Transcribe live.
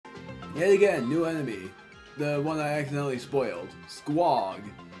Yet again, new enemy. The one I accidentally spoiled. Squog.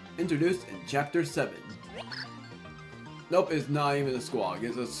 Introduced in Chapter 7. Nope, it's not even a squog,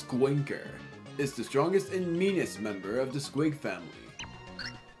 it's a squinker. It's the strongest and meanest member of the squig family.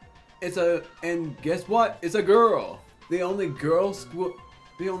 And guess what? It's a girl! The only girl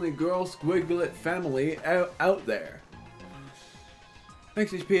squiglet family out there.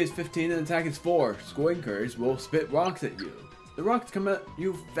 Max HP is 15 and attack is 4. Squinkers will spit rocks at you. The rocks come at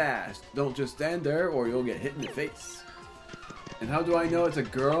you fast. Don't just stand there or you'll get hit in the face. And how do I know it's a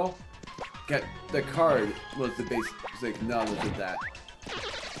girl? Get the card was the basic knowledge of that.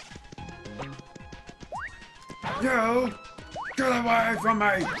 You! Get away from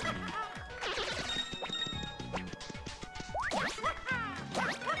me!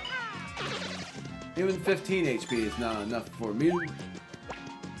 Even 15 HP is not enough for me.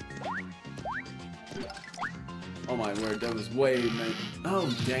 Oh my word, that was way many. Oh,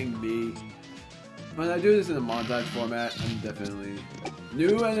 dang me. When I do this in a montage format, I'm definitely...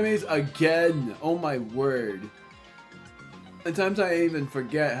 New enemies again! Oh my word. At times I even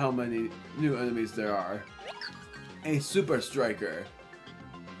forget how many new enemies there are. A Super Striker.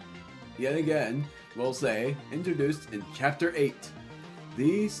 Yet again, we'll say, introduced in Chapter 8.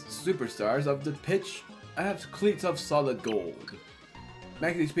 These superstars of the pitch have cleats of solid gold.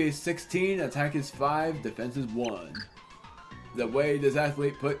 Max HP is 16, attack is 5, defense is 1. The way this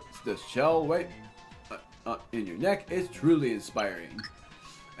athlete puts the shell weight in your neck is truly inspiring.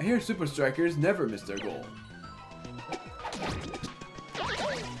 I hear Super Strikers never miss their goal.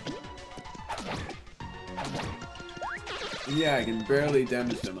 And yeah, I can barely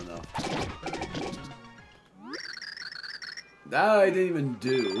damage them enough. That I didn't even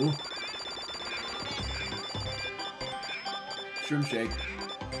do. Shroom Shake.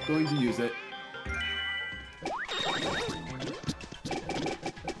 Going to use it.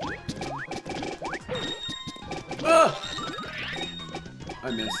 Ah!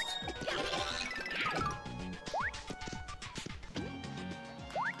 I missed.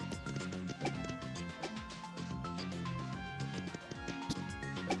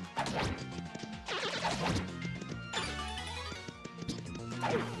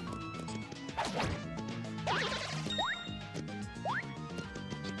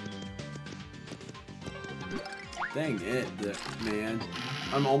 Dang it, man.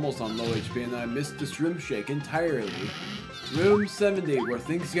 I'm almost on low HP and I missed the Shroom Shake entirely. Room 70, where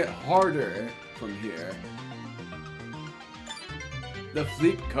things get harder from here. The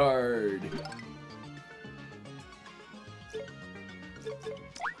Fleet card.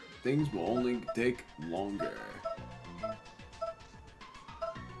 Things will only take longer.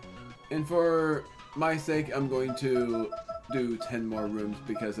 And for my sake, I'm going to do 10 more rooms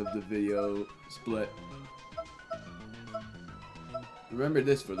because of the video split. Remember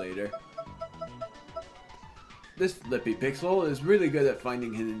this for later. This Flippy Pixel is really good at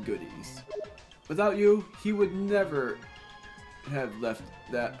finding hidden goodies. Without you, he would never have left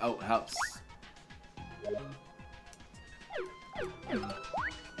that outhouse.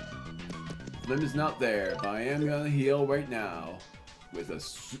 Flim is not there, but I am gonna heal right now with a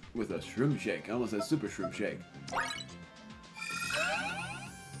Shroom Shake. I almost said Super Shroom Shake.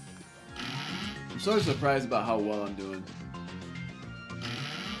 I'm sort of surprised about how well I'm doing.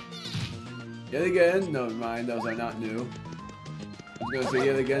 Yet again, never mind, those are not new. I was gonna say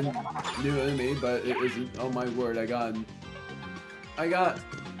yet again, new enemy, but it isn't. Oh my word, I got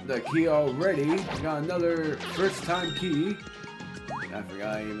the key already. I got another first time key. I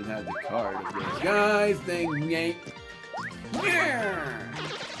forgot I even had the card of this guy's thing, yank. Yeah.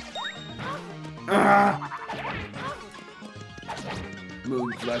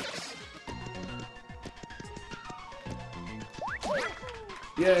 Moon flex.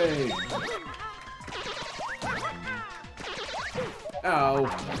 Yay! Ow.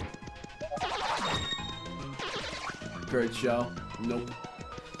 Courage shell. Nope.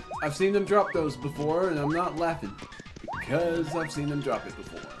 I've seen them drop those before, and I'm not laughing. Because I've seen them drop it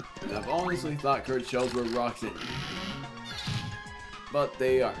before. And I've honestly thought courage shells were rocks in. But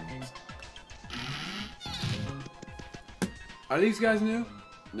they aren't. Are these guys new?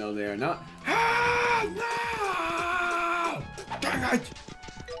 No, they are not. Ah, no! Dang it!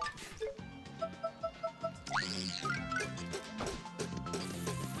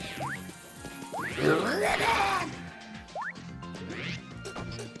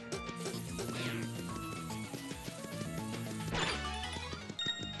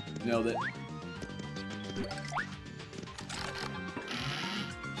 Nailed it.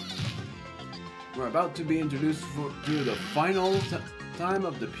 We're about to be introduced to the final time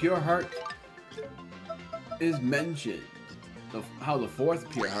of the Pure Heart is mentioned. how the fourth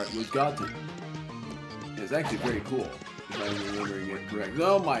pure heart was gotten. It's actually very cool, if I'm remembering it correct.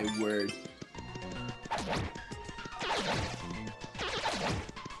 Oh my word!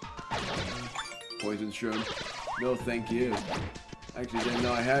 Poison shroom. No thank you. Actually didn't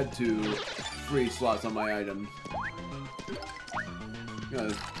know I had 2 free slots on my items. You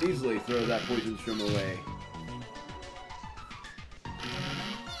know, easily throw that poison shroom away.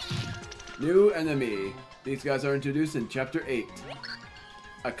 New enemy. These guys are introduced in Chapter 8.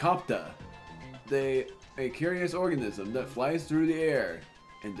 Acopta. They a curious organism that flies through the air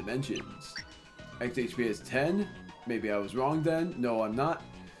in dimensions. XHP is 10. Maybe I was wrong then. No, I'm not.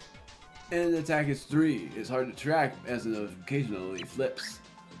 And attack is 3. It's hard to track as it occasionally flips.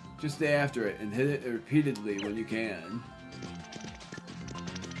 Just stay after it and hit it repeatedly when you can.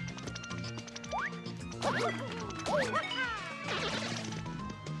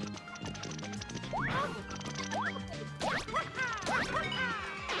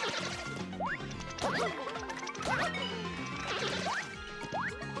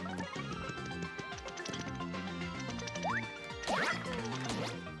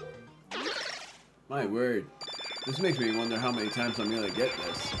 My word. This makes me wonder how many times I'm gonna get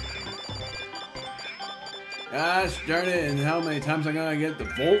this. Gosh darn it, and how many times I'm gonna get the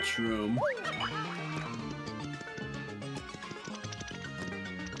Volt Shroom.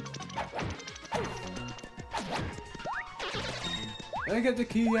 Did I get the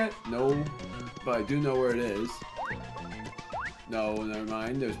key yet? No. But I do know where it is. No, never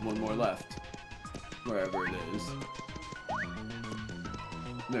mind. There's one more left. Wherever it is.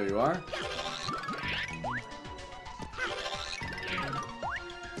 There you are.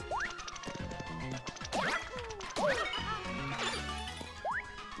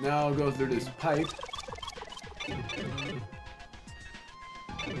 Now I'll go through this pipe.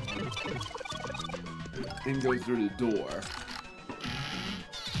 And go through the door.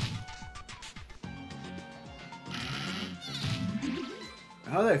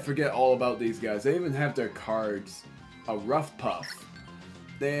 How did I forget all about these guys? They even have their cards. A Rough Puff.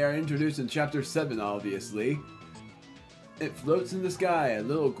 They are introduced in Chapter 7, obviously. It floats in the sky,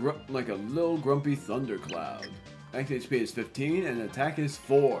 like a little grumpy thundercloud. Max HP is 15 and attack is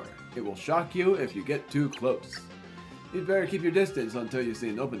 4. It will shock you if you get too close. You'd better keep your distance until you see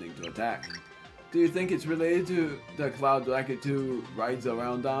an opening to attack. Do you think it's related to the cloud Lakitu rides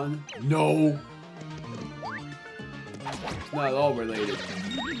around on? No! It's not at all related.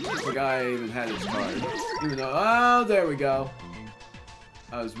 The guy even had his card. Even though, oh, there we go.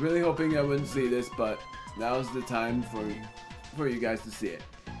 I was really hoping I wouldn't see this, but now's the time for you guys to see it.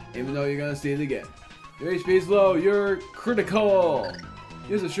 Even though you're gonna see it again. Your HP is low, you're critical!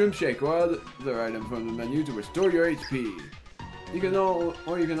 Use a Shroom Shake or other item from the menu to restore your HP. You can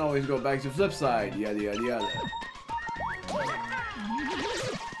always go back to Flipside, yada yada yada.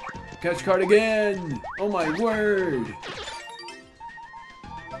 Catch card again! Oh my word!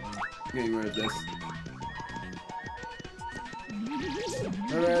 Getting rid of this.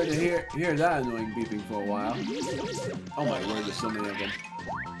 Never had to hear that annoying beeping for a while. Oh my word, there's so many of them.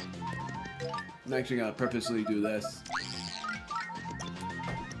 I'm actually gonna purposely do this.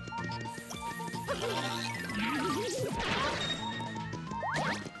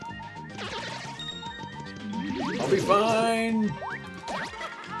 I'll be fine!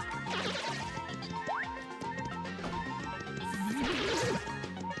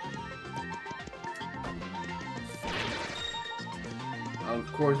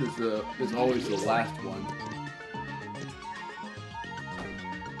 Of course, it's always the last one.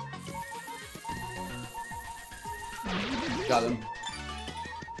 Got him.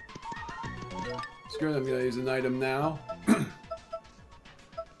 Screw it, I'm gonna use an item now.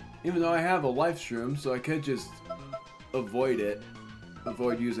 Even though I have a life shroom, so I could just avoid it.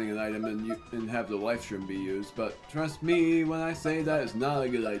 Avoid using an item and have the life shroom be used. But trust me when I say that is not a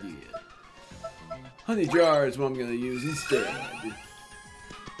good idea. Honey jar is what I'm gonna use instead.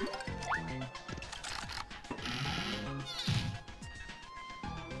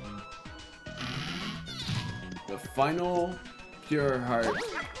 The final pure heart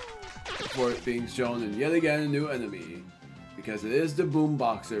for it being shown in yet again a new enemy. Because it is the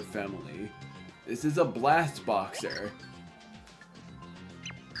Boomboxer family. This is a Blast Boxer.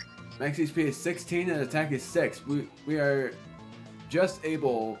 Max HP is 16 and attack is 6. We are just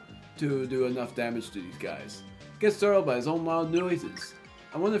able to do enough damage to these guys. Gets startled by his own loud noises.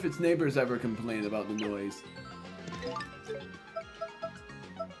 I wonder if its neighbors ever complain about the noise.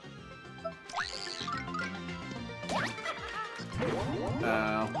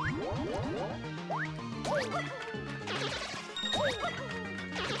 Ow.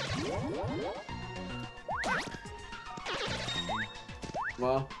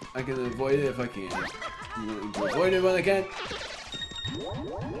 Well, I can avoid it if I can. I'm going to avoid it when I can.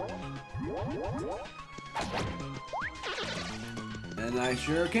 And I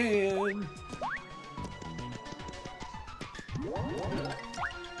sure can.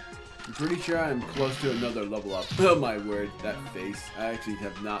 I'm pretty sure I'm close to another level up. Oh my word, that face. I actually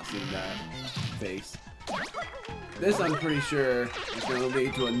have not seen that face. This I'm pretty sure is going to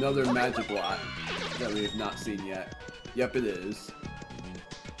lead to another magic lot that we have not seen yet. Yep, it is.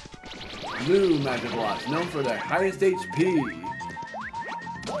 Blue magic lots, known for their highest HP.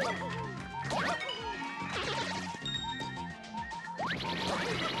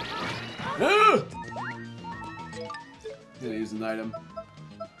 Ah! Gonna use an item.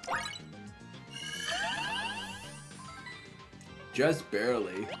 Just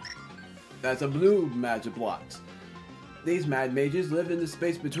barely. That's a blue magic block. These mad mages live in the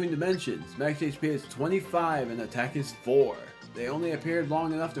space between dimensions. Max HP is 25 and attack is 4. They only appeared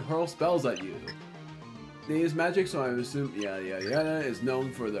long enough to hurl spells at you. They use magic, so I assume yada yada yada is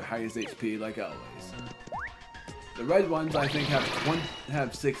known for their highest HP like always. The red ones I think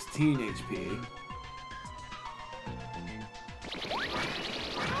have 16 HP.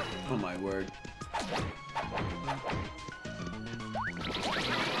 Oh my word.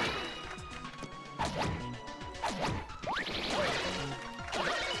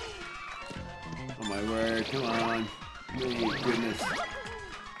 Oh my word, come on. Oh goodness.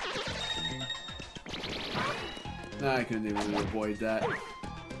 Nah, I couldn't even avoid that.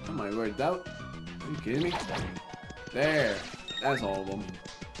 Oh my word, that... Are you kidding me? There! That's all of them.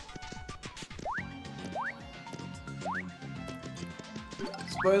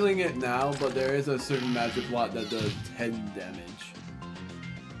 Spoiling it now, but there is a certain magic lot that does 10 damage.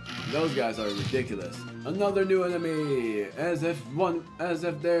 Those guys are ridiculous. Another new enemy! As if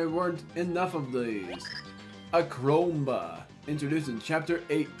there weren't enough of these. A Cromba, introduced in Chapter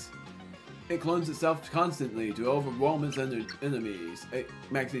 8. It clones itself constantly to overwhelm its enemies.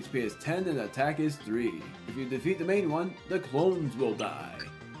 Max HP is 10 and attack is 3. If you defeat the main one, the clones will die.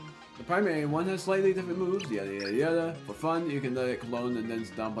 The primary one has slightly different moves, yada yada yada. For fun, you can let it clone and then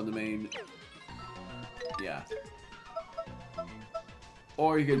stomp on the main. Yeah.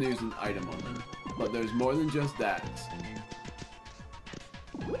 Or you can use an item on them. But there's more than just that.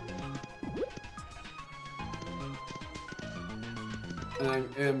 And I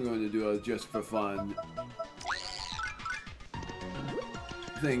am going to do a just for fun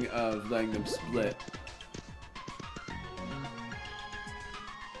thing of letting them split.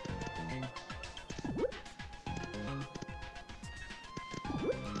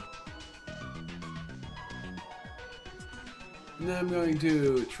 And then I'm going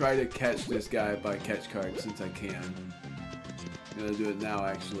to try to catch this guy by catch card since I can. I'm going to do it now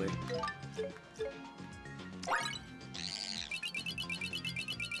actually.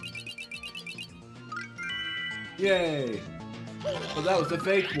 Yay! Well, that was the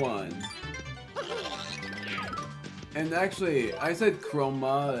fake one. And actually, I said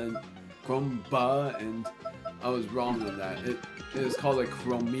Chroma and Chromba, and I was wrong on that. It is called a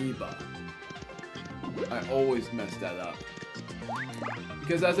Chromiba. I always mess that up.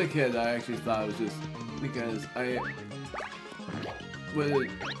 Because as a kid, I actually thought it was just because I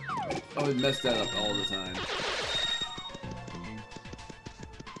would mess that up all the time.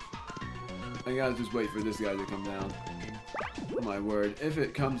 I gotta just wait for this guy to come down. Oh my word, if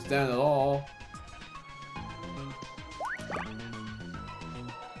it comes down at all.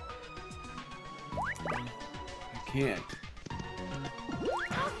 I can't.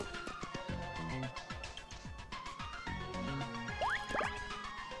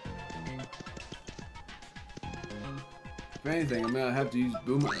 If anything, I'm gonna have to use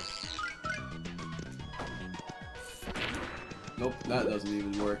Boomer. Nope, that doesn't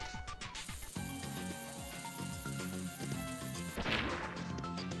even work.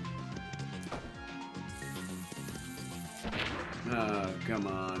 Oh, come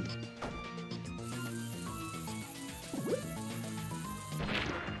on.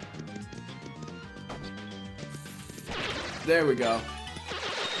 There we go.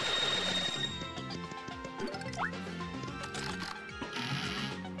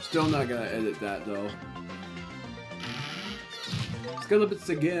 Still not gonna edit that though. Skeletons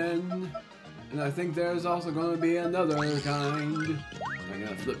again. And I think there's also gonna be another kind. I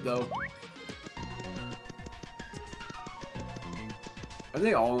gotta flip though. Are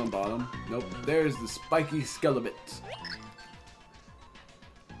they all on the bottom? Nope. There's the spiky skeleton.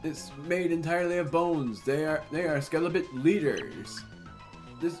 It's made entirely of bones. They are skeleton leaders.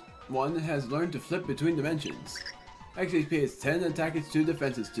 This one has learned to flip between dimensions. XP is 10, attack is 2,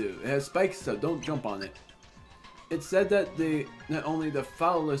 defense is 2. It has spikes, so don't jump on it. It's said that not only the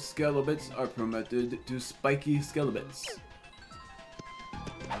foulest skelebits are promoted to spiky skelebits.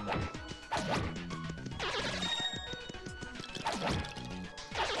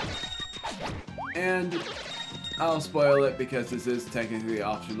 And I'll spoil it because this is technically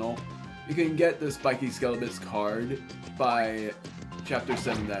optional. You can get the Spiky Skelebits card by Chapter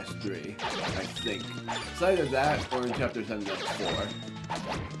 7-3, I think. It's either that or in Chapter 7-4.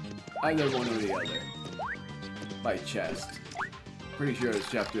 Either one or the other. By chest. Pretty sure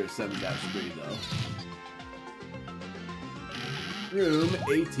it's Chapter 7-3 though. Room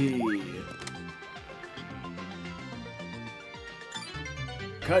 80.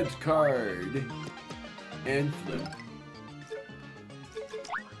 Cut card. And flip.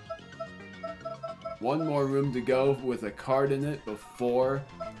 One more room to go with a card in it before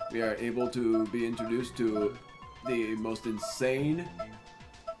we are able to be introduced to the most insane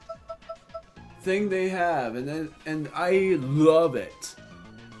thing they have, and I love it.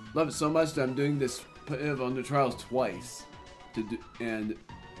 Love it so much that I'm doing this Under Trials twice to do, and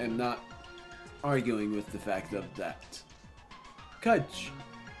am not arguing with the fact of that. Kudge.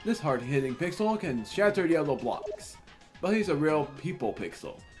 This hard-hitting pixel can shatter yellow blocks, but he's a real people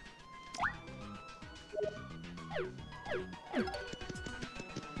pixel.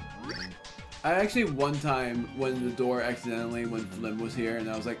 I actually one time went in the door accidentally when Flim was here, and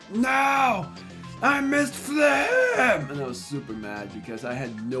I was like, no! I missed Flim! And I was super mad because I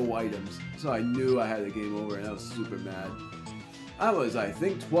had no items, so I knew I had a game over, and I was super mad. I was, I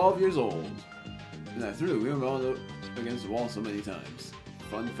think, 12 years old, and I threw the remote against the wall so many times.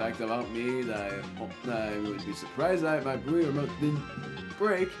 Fun fact about me that I would be surprised that my Wii remote didn't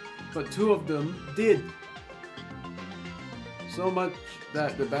break, but 2 of them did. So much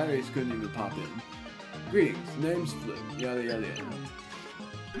that the batteries couldn't even pop in. Greetings, name's Flip, yada yada yada.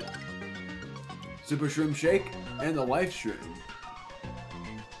 Super Shroom Shake and the Life Shroom.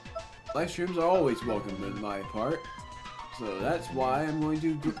 Life Shrooms are always welcome in my part, so that's why I'm going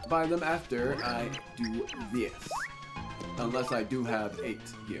to buy them after I do this. Unless I do have 8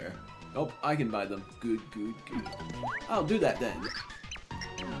 here. Oh, I can buy them. Good, good, good. I'll do that then.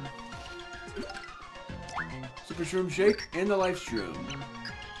 Super Shroom Shake and the Life Shroom.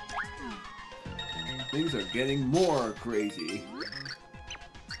 Things are getting more crazy.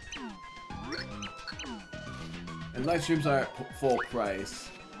 And Life Shrooms are at full price.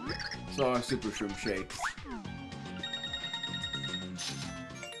 So are Super Shroom Shakes.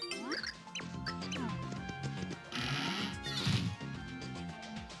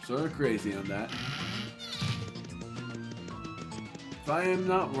 Sort of crazy on that. If I am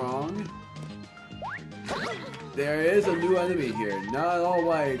not wrong, there is a new enemy here. Not all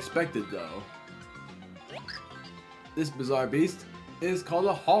what I expected though. This bizarre beast is called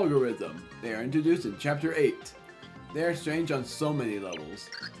a Algorithm. They are introduced in Chapter 8. They are strange on so many levels.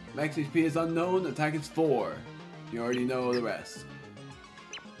 Max HP is unknown, attack is 4. You already know the rest.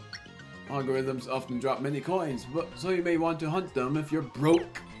 Algorithms often drop many coins, so you may want to hunt them if you're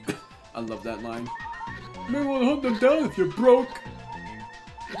broke. I love that line. You may want to hunt them down if you're broke.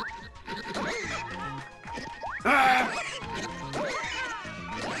 Ah!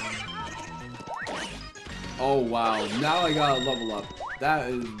 Oh wow, now I gotta level up. That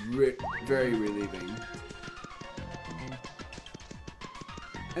is very relieving.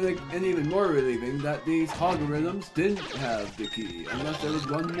 And even more relieving that these algorithms didn't have the key, unless there was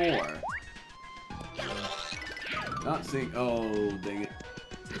one more. Not seeing. Oh, dang it.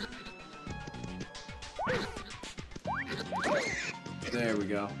 There we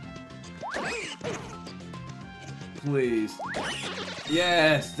go. Please.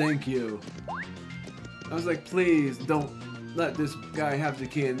 Yes, thank you. I was like, please don't let this guy have the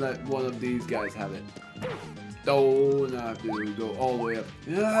key and let one of these guys have it. Oh, now I have to go all the way up.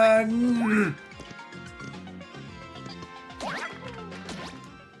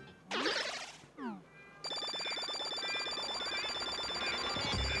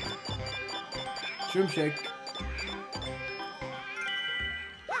 Shroom Shake.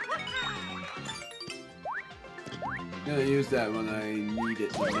 Gonna use that when I need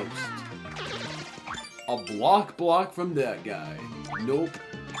it the most. A block from that guy. Nope.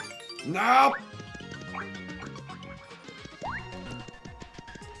 Nope!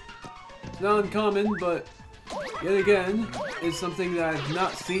 It's not uncommon, but yet again, it's something that I've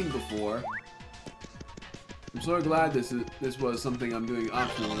not seen before. I'm so glad this was something I'm doing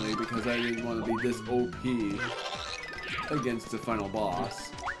optionally because I didn't want to be this OP against the final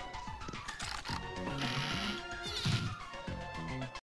boss.